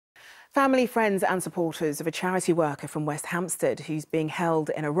Family, friends and supporters of a charity worker from West Hampstead who's being held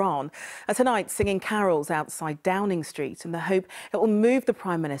in Iran are tonight singing carols outside Downing Street in the hope it will move the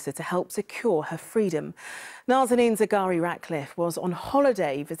Prime Minister to help secure her freedom. Nazanin Zaghari-Ratcliffe was on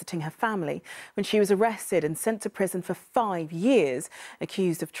holiday visiting her family when she was arrested and sent to prison for 5 years,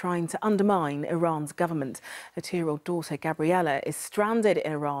 accused of trying to undermine Iran's government. Her 2-year-old daughter, Gabriella, is stranded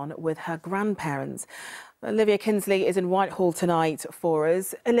in Iran with her grandparents. Olivia Kinsley is in Whitehall tonight for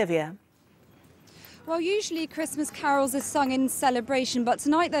us. Olivia. Well, usually Christmas carols are sung in celebration, but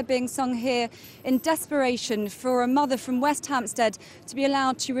tonight they're being sung here in desperation for a mother from West Hampstead to be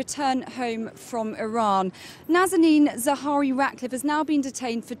allowed to return home from Iran. Nazanin Zaghari-Ratcliffe has now been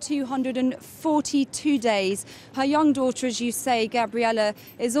detained for 242 days. Her young daughter, as you say, Gabriella,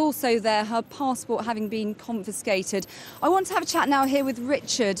 is also there, her passport having been confiscated. I want to have a chat now here with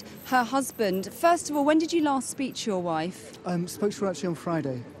Richard, her husband. First of all, when did you last speak to your wife? Spoke to her actually on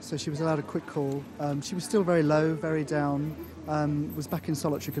Friday, so she was allowed a quick call. She was still very low, very down, was back in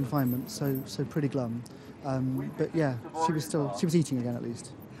solitary confinement, so pretty glum. But yeah, she was eating again at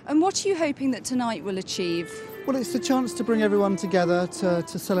least. And what are you hoping that tonight will achieve? Well, it's the chance to bring everyone together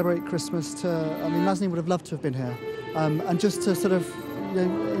to celebrate Christmas. Nazanin would have loved to have been here, and just to sort of,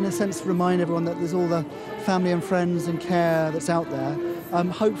 in a sense, remind everyone that there's all the family and friends and care that's out there.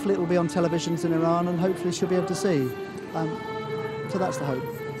 Hopefully it will be on televisions in Iran, and hopefully she'll be able to see. So that's the hope.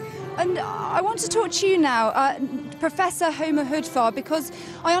 And I want to talk to you now, Professor Homer Hoodfar, because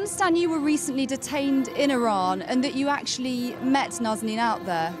I understand you were recently detained in Iran and that you actually met Nazanin out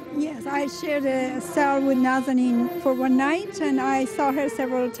there. Yes, I shared a cell with Nazanin for one night, and I saw her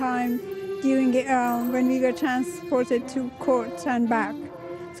several times during when we were transported to court and back.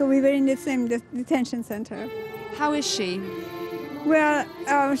 So we were in the same detention center. How is she? Well,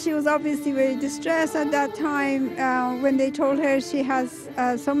 she was obviously very distressed at that time. When they told her she has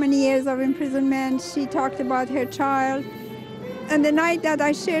so many years of imprisonment, she talked about her child. And the night that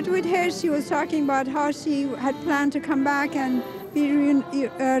I shared with her, she was talking about how she had planned to come back and be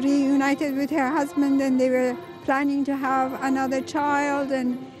reunited with her husband, and they were planning to have another child,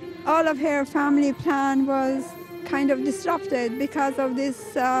 and all of her family plan was kind of disrupted because of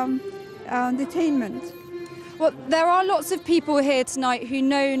this detainment. Well, there are lots of people here tonight who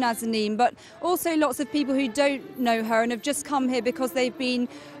know Nazanin, but also lots of people who don't know her and have just come here because they've been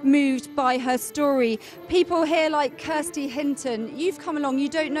moved by her story. People here like Kirsty Hinton, you've come along, you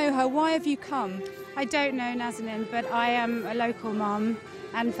don't know her, why have you come? I don't know Nazanin, but I am a local mum,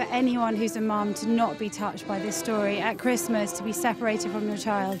 and for anyone who's a mum to not be touched by this story at Christmas, to be separated from your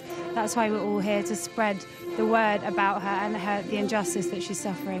child, that's why we're all here, to spread the word about her and the injustice that she's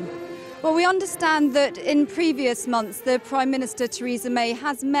suffering. Well, we understand that in previous months, the Prime Minister, Theresa May,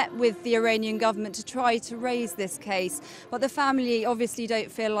 has met with the Iranian government to try to raise this case. But the family obviously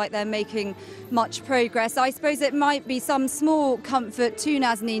don't feel like they're making much progress. I suppose it might be some small comfort to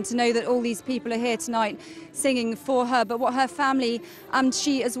Nazanin to know that all these people are here tonight singing for her. But what her family and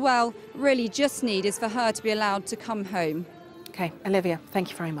she as well really just need is for her to be allowed to come home. OK, Olivia, thank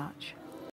you very much.